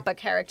just a kappa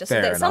character. So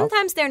Fair that enough.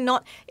 sometimes they're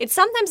not. It's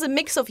sometimes a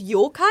mix of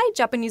yokai,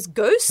 Japanese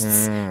ghosts.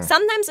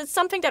 Sometimes it's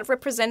something that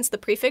represents the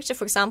prefecture.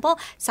 For example,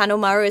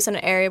 Sanomaru is an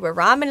area where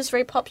ramen is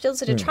very popular.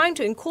 So they're trying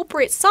to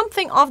incorporate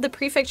something of the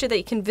prefecture that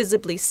you can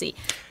visibly see.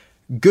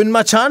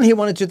 Gunma-chan, they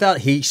won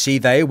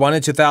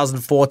in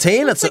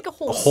 2014. Looks It's like a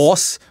horse.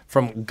 horse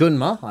from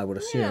Gunma, I would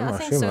assume. Yeah, I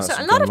think assume so. that's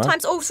So a lot of Gunma.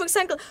 times, for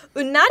example,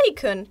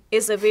 Unari-kun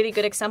is a really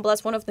good example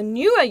as one of the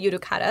newer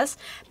yurukaras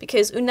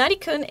because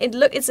Unari-kun,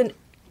 it's an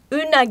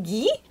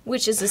unagi,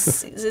 which is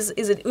an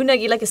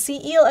unagi like a sea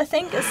eel, I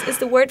think is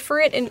the word for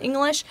it in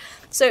English.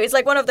 So it's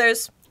like one of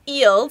those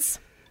eels.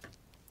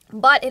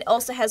 But it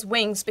also has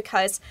wings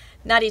because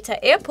Narita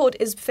Airport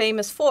is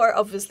famous for,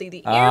 obviously,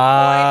 the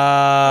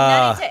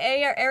airport. Narita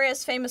area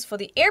is famous for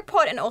the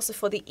airport and also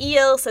for the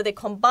eel. So they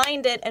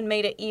combined it and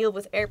made an eel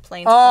with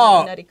airplanes.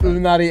 Oh, Unari-kun.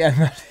 Unari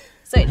and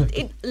So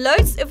it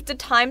loads of the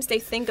times they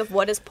think of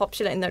what is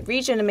popular in that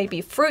region and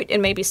maybe fruit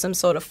and maybe some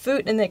sort of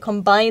food and they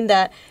combine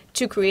that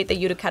to create the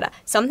yurukara.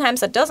 Sometimes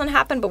that doesn't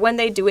happen, but when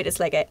they do it, it's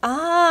like they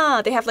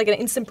have like an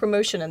instant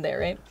promotion in there,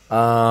 right?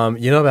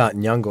 You know about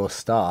Nyango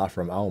Star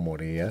from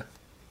Aomori, yeah?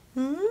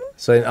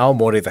 So in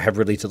Aomori, they have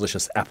really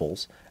delicious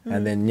apples.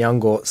 And then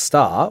Nyango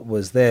Star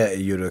was their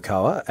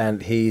Yurukawa.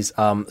 And he's,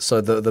 so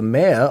the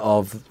mayor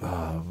of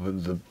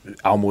the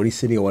Aomori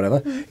city or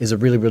whatever is a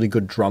really, really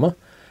good drummer.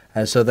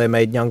 And so they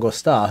made Nyango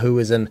Star, who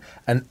is an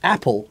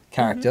apple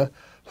character,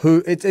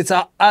 who, it's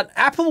an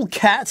apple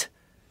cat.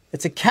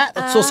 It's a cat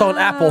that's also an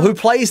apple who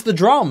plays the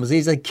drums.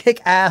 He's a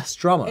kick-ass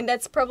drummer. And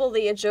that's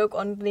probably a joke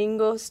on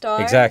Ringo Star.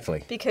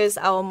 Exactly. Because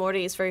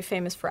Aomori is very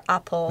famous for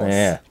apples.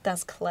 Yeah.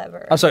 That's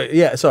clever. I'm sorry,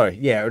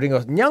 yeah, Ringo,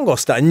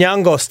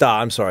 Nyango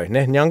Star, I'm sorry,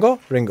 Nyango,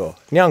 Ringo,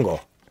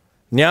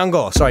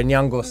 Nyango, sorry,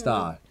 Nyango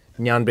Star.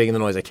 Nyan being the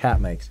noise a cat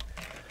makes.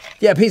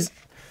 Yeah, but he's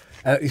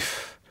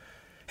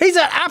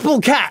an apple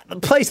cat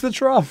that plays the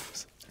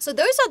drums. So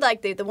those are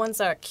like the ones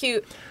that are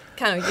cute,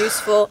 kind of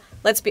useful.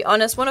 Let's be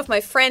honest. One of my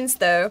friends,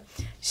 though,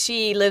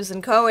 she lives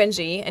in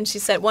Koenji, and she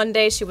said one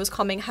day she was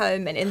coming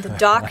home, and in the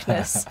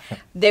darkness,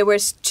 there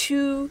was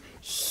two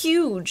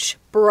huge,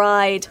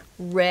 bright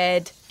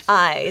red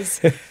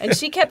eyes. And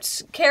she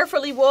kept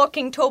carefully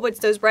walking towards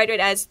those bright red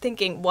eyes,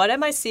 thinking, what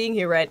am I seeing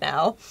here right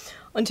now?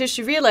 Until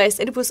she realized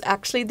it was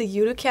actually the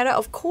Yurukara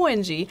of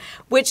Koenji,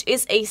 which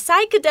is a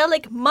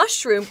psychedelic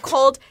mushroom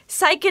called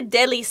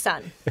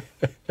Psychedelisan.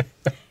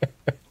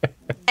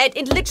 And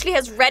it literally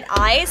has red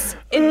eyes.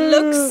 It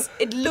looks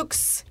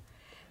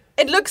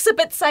a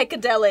bit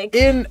psychedelic.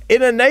 In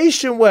a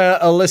nation where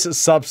illicit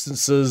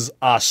substances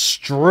are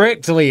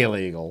strictly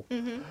illegal,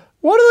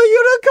 what are the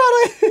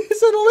Yurukara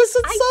is an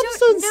illicit substance? I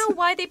don't know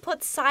why they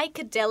put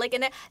psychedelic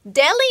in it.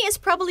 Delhi is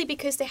probably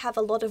because they have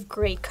a lot of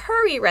great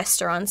curry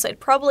restaurants. So it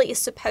probably is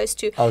supposed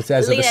to. Oh, so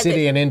as lean a at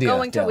city in India.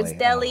 Going towards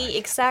Delhi,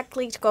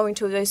 exactly. Going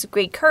to those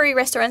great curry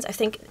restaurants. I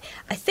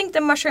think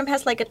the mushroom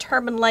has like a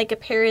turban-like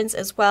appearance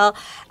as well.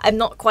 I'm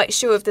not quite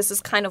sure if this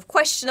is kind of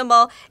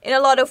questionable in a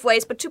lot of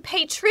ways, but to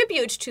pay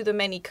tribute to the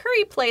many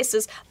curry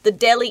places, the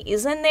Delhi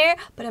is in there.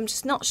 But I'm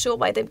just not sure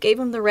why they gave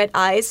him the red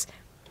eyes.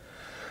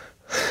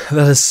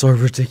 That is so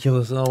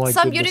ridiculous. Oh my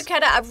Some goodness.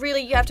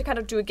 Yurukara, you have to kind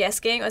of do a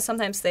guess game, or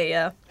sometimes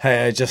they.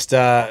 Hey, just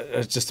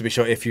to be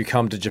sure, if you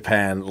come to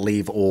Japan,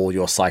 leave all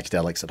your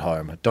psychedelics at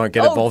home. Don't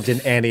get involved in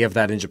any of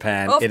that in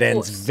Japan. Of It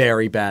ends course.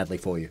 very badly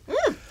for you.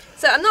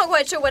 So I'm not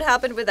quite sure what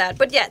happened with that,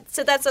 but yeah.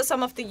 So that's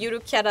some of the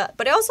Yurukara,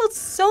 but also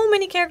so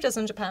many characters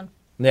in Japan.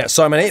 Yeah,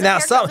 so many. It's a Now,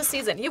 character some of the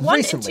season. You wander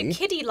recently, into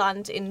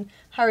Kittyland in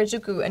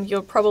Harajuku, and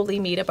you'll probably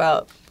meet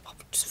about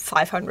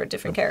 500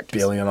 different characters.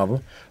 billion of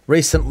them.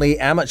 Recently,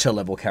 amateur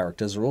level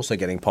characters are also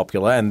getting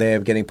popular, and they're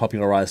getting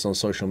popularized on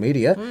social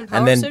media,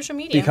 and then social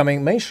media.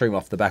 becoming mainstream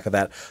off the back of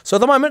that. So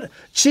at the moment,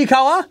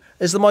 Chikawa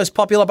is the most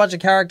popular bunch of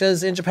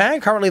characters in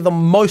Japan. Currently, the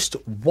most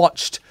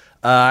watched,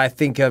 I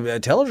think, a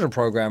television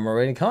program of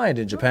any kind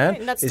in Japan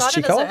And that is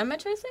started as Chikawa. an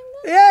amateur thing,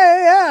 though?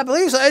 Yeah, I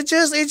believe so.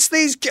 It's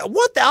these.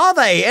 What are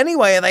they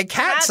anyway? Are they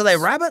cats? Are they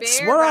Cats, rabbits?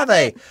 bear, What are rabbit.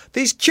 they?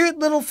 These cute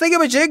little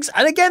thingamajigs.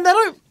 And again, they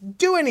don't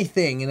do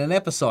anything in an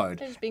episode.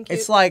 They're just being cute.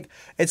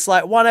 It's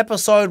like one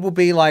episode will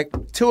be like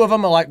two of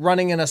them are like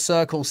running in a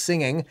circle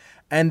singing,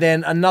 and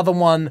then another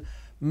one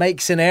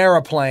makes an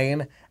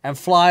aeroplane and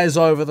flies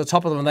over the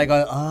top of them, and they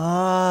go,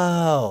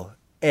 "Oh,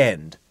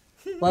 end."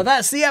 Like,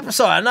 that's the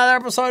episode. Another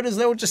episode is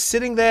they were just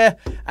sitting there,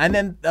 and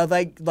then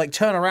they like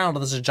turn around, and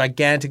there's a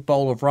gigantic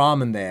bowl of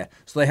ramen there.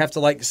 So they have to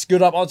like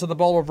scoot up onto the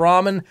bowl of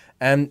ramen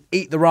and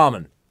eat the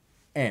ramen.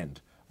 End.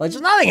 Like,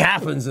 just nothing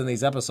happens in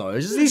these episodes.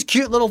 It's just these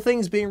cute little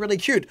things being really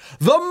cute.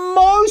 The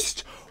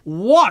most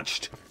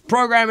watched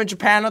program in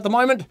Japan at the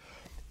moment.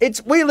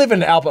 We live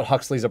in Albert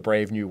Huxley's A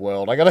Brave New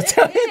World. I gotta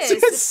tell you,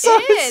 it's so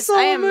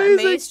I am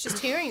amazing. amazed just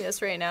hearing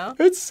this right now.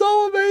 It's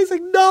so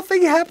amazing.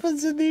 Nothing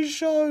happens in these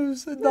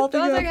shows. Nothing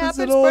happens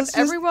at all. but It's just-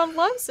 everyone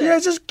loves it. Yeah,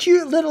 it's just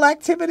cute little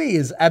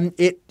activities. And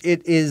it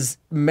is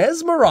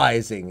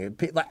mesmerizing.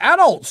 Like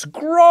adults,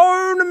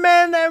 grown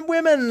men and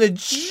women are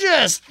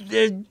just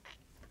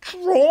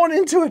drawn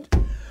into it.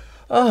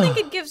 I think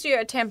it gives you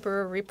a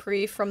temporary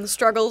reprieve from the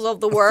struggles of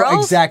the world.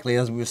 Exactly,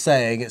 as we were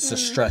saying, it's a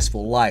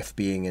stressful life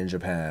being in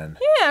Japan.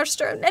 Yeah,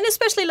 and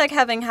especially like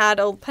having had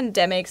all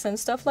pandemics and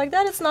stuff like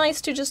that, it's nice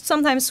to just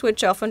sometimes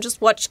switch off and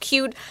just watch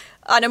cute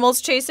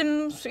animals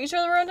chasing each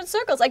other around in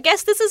circles. I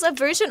guess this is a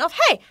version of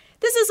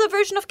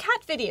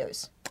cat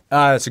videos.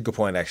 That's a good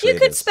point, actually. You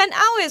could spend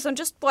hours on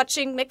just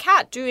watching the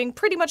cat doing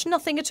pretty much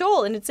nothing at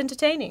all, and it's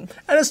entertaining.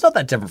 And it's not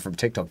that different from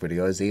TikTok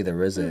videos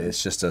either, is it?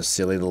 It's just a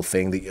silly little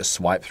thing that you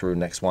swipe through,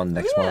 next one.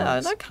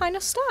 Yeah, that kind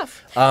of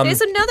stuff.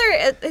 There's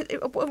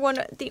another one,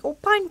 the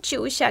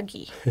Opanchu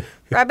Shaggy.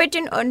 Rabbit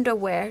in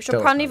underwear. It's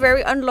apparently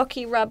very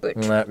unlucky rabbit.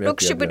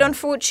 Looks a bit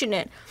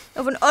unfortunate.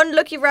 Of an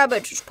unlucky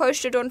rabbit just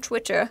posted on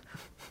Twitter.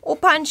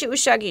 Opanchu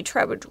Shaggy,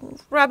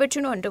 rabbit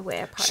in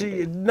underwear.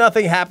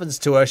 Nothing happens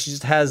to her. She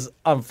just has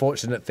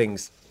unfortunate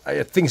things.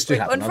 Things do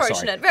happen.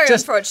 Unfortunate, very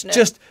unfortunate.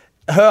 Just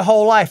her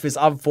whole life is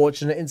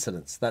unfortunate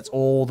incidents. That's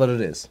all that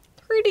it is.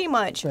 Pretty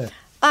much. Yeah.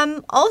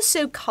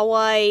 Also,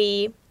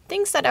 kawaii.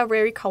 Things that are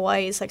very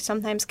kawaii is like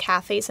sometimes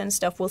cafes and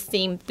stuff will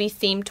be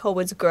themed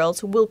towards girls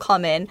who will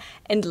come in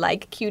and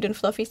like cute and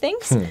fluffy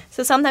things.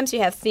 So sometimes you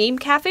have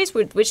themed cafes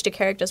with which the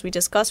characters we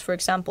discuss, for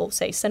example,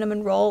 say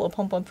cinnamon roll or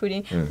pom pom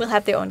pudding, will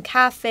have their own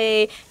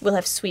cafe, will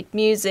have sweet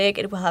music,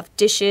 it will have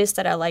dishes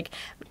that are like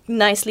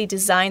nicely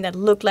designed that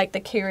look like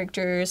the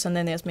characters, and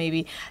then there's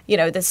maybe,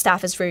 the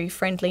staff is very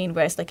friendly and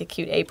wears like a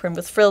cute apron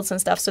with frills and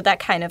stuff. So that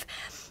kind of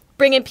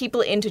bringing people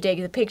in to take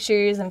the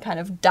pictures and kind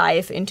of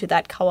dive into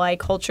that kawaii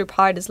culture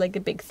part is like a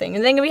big thing.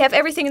 And then we have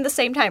everything in the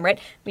same time, right?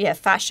 We have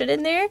fashion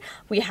in there,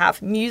 we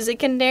have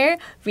music in there,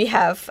 we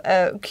have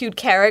cute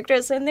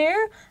characters in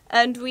there,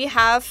 and we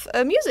have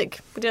music.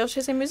 Did I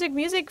say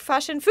music,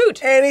 fashion, food.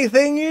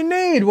 Anything you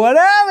need,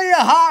 whatever your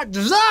heart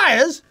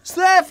desires, it's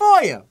there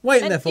for you.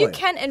 Waiting there for you. You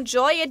can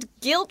enjoy it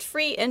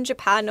guilt-free in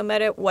Japan, no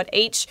matter what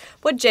age,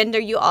 what gender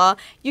you are.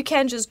 You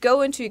can just go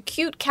into a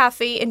cute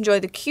cafe, enjoy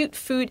the cute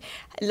food,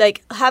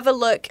 like have a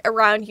look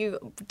around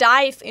you,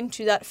 dive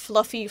into that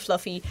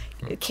fluffy,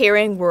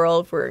 caring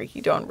world where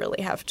you don't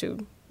really have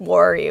to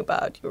worry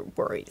about your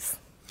worries.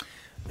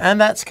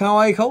 And that's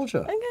kawaii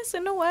culture. I guess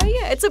in a way,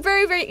 yeah. It's a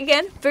very,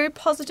 very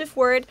positive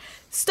word.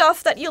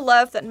 Stuff that you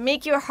love that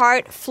make your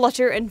heart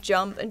flutter and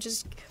jump and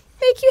just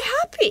make you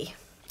happy.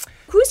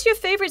 Who's your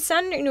favorite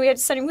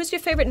Sanrio? Who's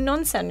your favorite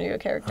non-Sanrio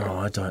character? Oh,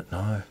 I don't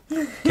know.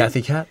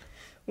 Kathy Cat?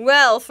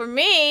 Well, for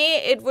me,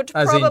 it would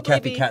As probably in,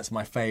 Kathy be... Cat's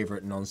my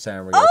favorite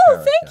non-Sanrio Oh,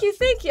 character.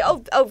 thank you.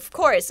 Oh, of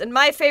course. And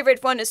my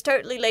favorite one is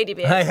totally Lady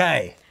Beard.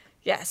 Hey.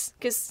 Yes,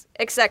 because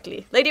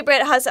exactly. Lady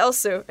Beard has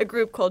also a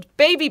group called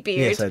Baby Beard.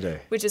 Yes, I do.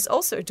 Which is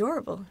also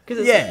adorable.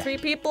 Because it's like 3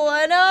 people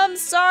and I'm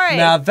sorry.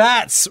 Now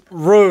that's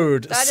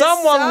rude.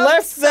 Someone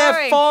left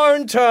their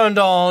phone turned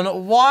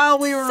on while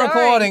we were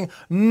recording.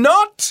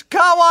 Not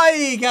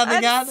kawaii,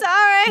 Kathy Cat. I'm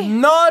sorry.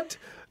 Not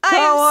kawaii.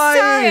 I'm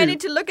sorry. I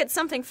need to look at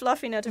something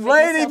fluffy now to make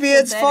Lady myself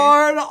Beard's feel better.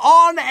 phone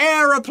on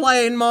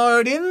aeroplane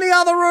mode in the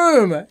other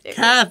room.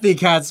 Kathy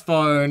Cat's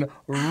phone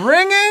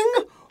ringing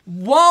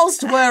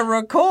whilst we're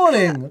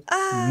recording.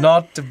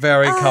 Not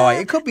very kawaii.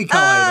 It could be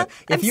kawaii.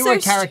 If you were a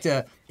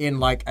character in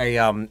like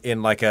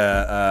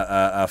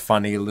a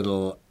funny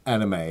little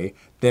anime,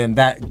 then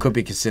that could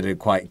be considered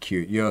quite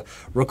cute. You're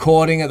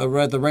recording at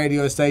the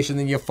radio station,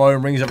 then your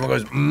phone rings up and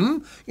goes,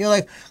 You're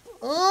like,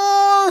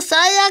 oh,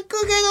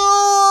 sayaku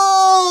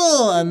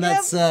kedo! And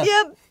that's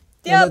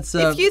Yep.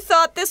 If you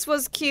thought this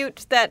was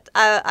cute that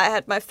I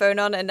had my phone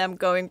on and I'm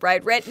going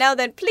right now,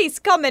 then please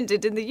comment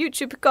it in the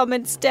YouTube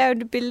comments down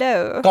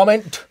below.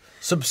 Comment,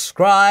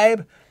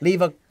 subscribe,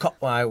 leave a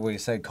we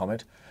say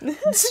comment.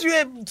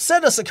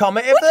 Send us a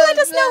comment. Let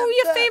us know who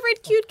your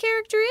favorite cute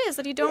character is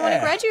that you don't want to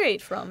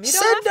graduate from. You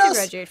don't have to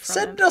graduate from.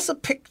 Send us a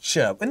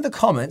picture. In the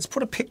comments,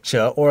 put a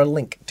picture or a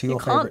link to your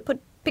favorite. You can't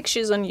put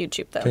pictures on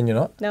YouTube, though. Can you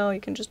not? No, you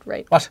can just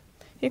write. What?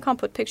 You can't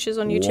put pictures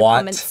on YouTube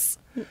comments.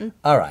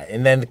 All right,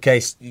 in then the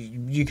case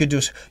you could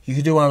do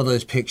one of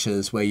those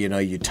pictures where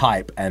you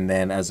type and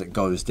then as it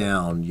goes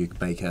down you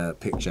make a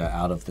picture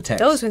out of the text.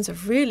 Those ones are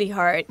really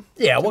hard.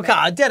 Yeah, well,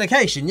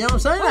 dedication. You know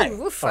what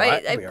I'm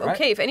saying?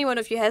 Okay, if anyone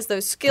of you has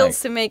those skills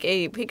to make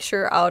a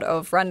picture out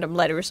of random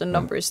letters and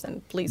numbers,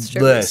 then please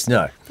share Let us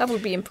know. That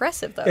would be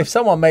impressive, though. If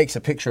someone makes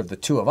a picture of the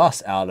two of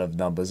us out of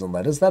numbers and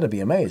letters, that'd be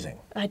amazing.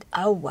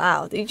 Oh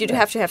wow, you'd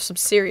have to have some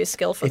serious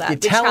skill for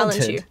that.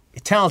 You're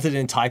talented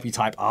in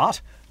type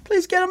art.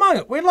 Please get among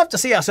it. We'd love to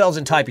see ourselves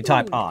in type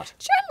art.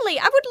 Generally,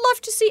 I would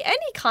love to see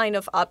any kind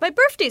of art. My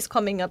birthday's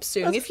coming up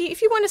soon. If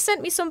you want to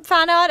send me some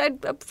fan art, I'd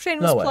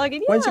shameless plug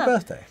in. When's your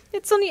birthday?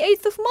 It's on the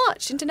 8th of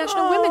March,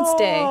 International Women's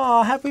Day.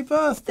 Oh, happy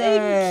birthday.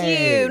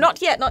 Thank you.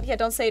 Not yet.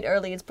 Don't say it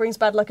early. It brings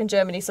bad luck in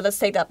Germany, so let's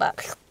take that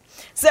back.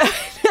 So,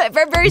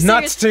 very serious.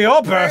 Nuts to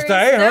your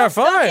birthday.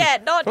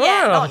 Fine.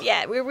 Not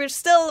yet. We're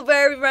still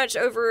very much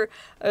over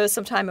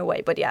some time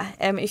away. But yeah,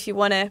 if you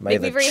want to make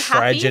me very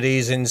happy.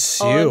 Tragedies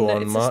ensue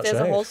on March 8th.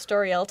 There's a whole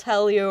story I'll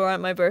tell you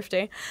on my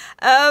birthday.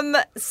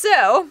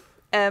 So,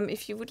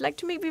 If you would like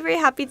to make me very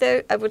happy,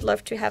 though, I would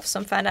love to have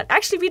some fan art.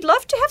 Actually, we'd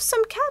love to have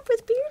some cat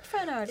with beard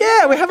fan art.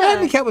 Yeah, we haven't had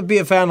any cat with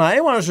beard fan art.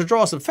 Anyone wants to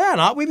draw some fan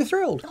art, we'd be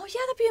thrilled. Oh,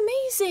 yeah, that'd be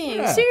amazing.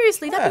 Yeah.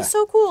 Seriously, that'd be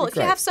so cool. If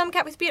you great. have some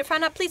cat with beard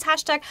fan art, please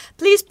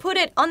please put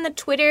it on the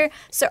Twitter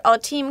so our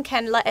team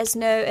can let us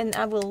know, and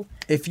I will...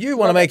 If you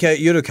want to make a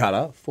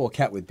yurikata for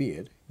cat with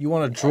beard, you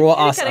want to draw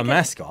us a cat.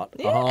 mascot,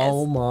 Yes.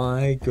 oh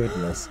my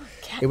goodness.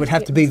 Cat It would with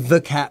have to beard. be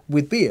the cat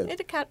with beard.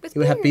 It's a cat with It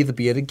would have to be the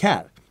bearded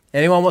cat.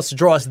 Anyone wants to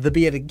draw us the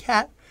bearded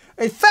cat?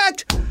 In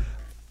fact,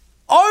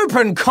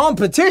 open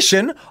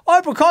competition,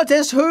 open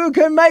contest, who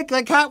can make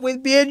the cat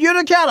with beard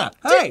yurikata?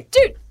 Hey!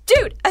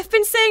 Dude, I've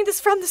been saying this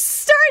from the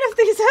start of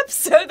this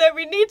episode that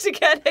we need to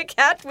get a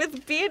cat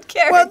with beard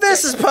character. Well,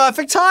 this is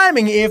perfect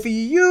timing. If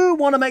you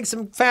want to make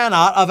some fan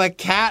art of a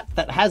cat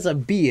that has a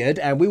beard,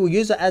 and we will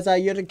use it as our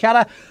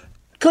yurikata,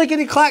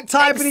 clickety-clack,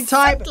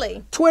 typety-type,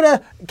 Exactly.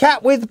 Twitter,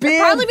 cat with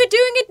beard. Finally, we're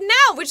doing it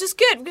now, which is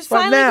good, because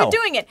Right finally now. we're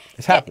doing it.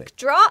 It's happening.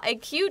 Draw a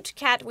cute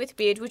cat with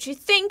beard, which you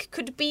think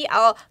could be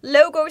our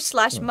logo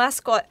 /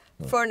 mascot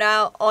for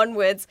now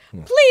onwards.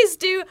 Please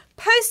do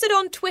post it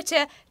on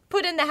Twitter,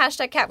 put in the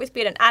hashtag cat with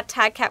beard and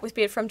 @tag cat with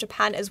beard from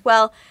Japan as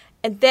well.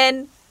 And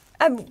then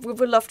we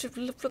would love to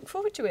look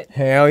forward to it.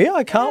 Hell yeah,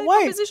 I can't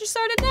wait. Composition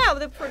started now.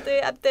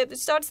 It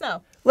starts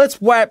now.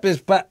 Let's wipe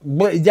this back.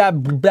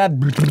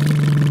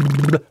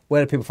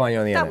 Where do people find you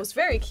on the That internet? was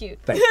very cute.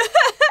 Thanks.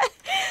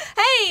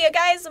 Hey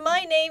guys,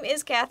 my name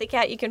is Kathy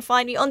Cat. You can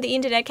find me on the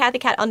internet,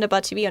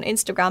 KathyCat_TV on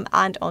Instagram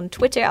and on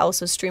Twitter. I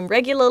also stream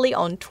regularly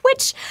on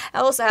Twitch. I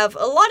also have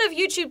a lot of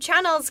YouTube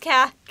channels,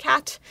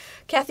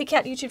 Kathy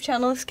Cat YouTube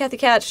channels, Kathy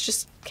Cat,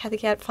 just Kathy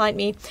Cat, find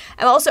me.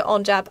 I'm also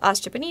on Jap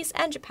Ask Japanese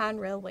and Japan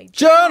Railway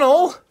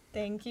Journal.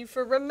 Thank you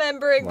for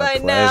remembering My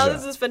by now. pleasure.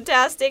 This is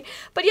fantastic.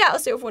 But yeah,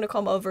 also if you want to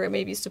come over and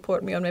maybe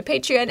support me on my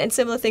Patreon and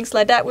similar things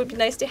like that, it would be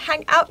nice to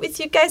hang out with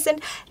you guys.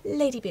 And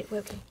Ladybeard,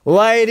 welcome.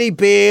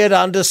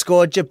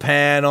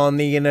 Ladybeard_Japan on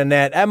the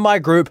internet, and my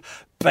group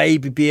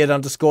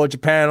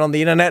Babybeard_Japan on the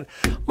internet.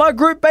 My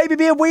group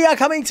Babybeard, we are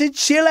coming to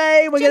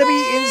Chile. We're going to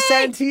be in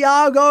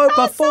Santiago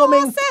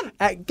performing awesome.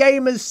 at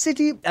Gamers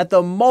City at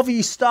the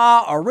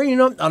Movistar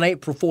Arena on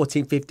April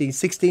 14, 15,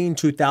 16,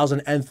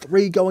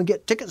 2003. Go and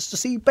get tickets to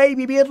see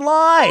Babybeard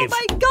live. Oh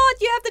my God,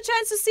 you have the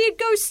chance to see it.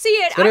 Go see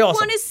it. gonna be I awesome.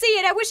 want to see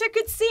it. I wish I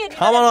could see it.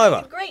 Come on That'd be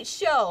over. a great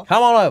show.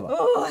 Come on over.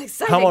 Oh,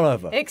 exciting. Come on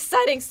over.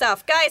 Exciting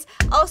stuff. Guys,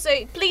 also,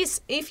 please,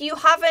 if you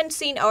haven't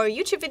seen our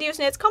YouTube videos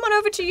yet, come on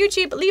over to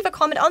YouTube, leave a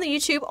comment on the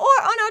YouTube or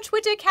on our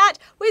Twitter, Cat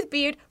with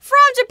Beard from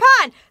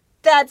Japan.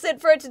 That's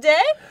it for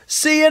today.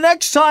 See you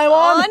next time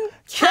on On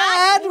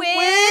Cat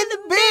with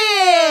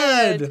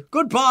Beard.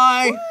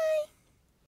 Goodbye.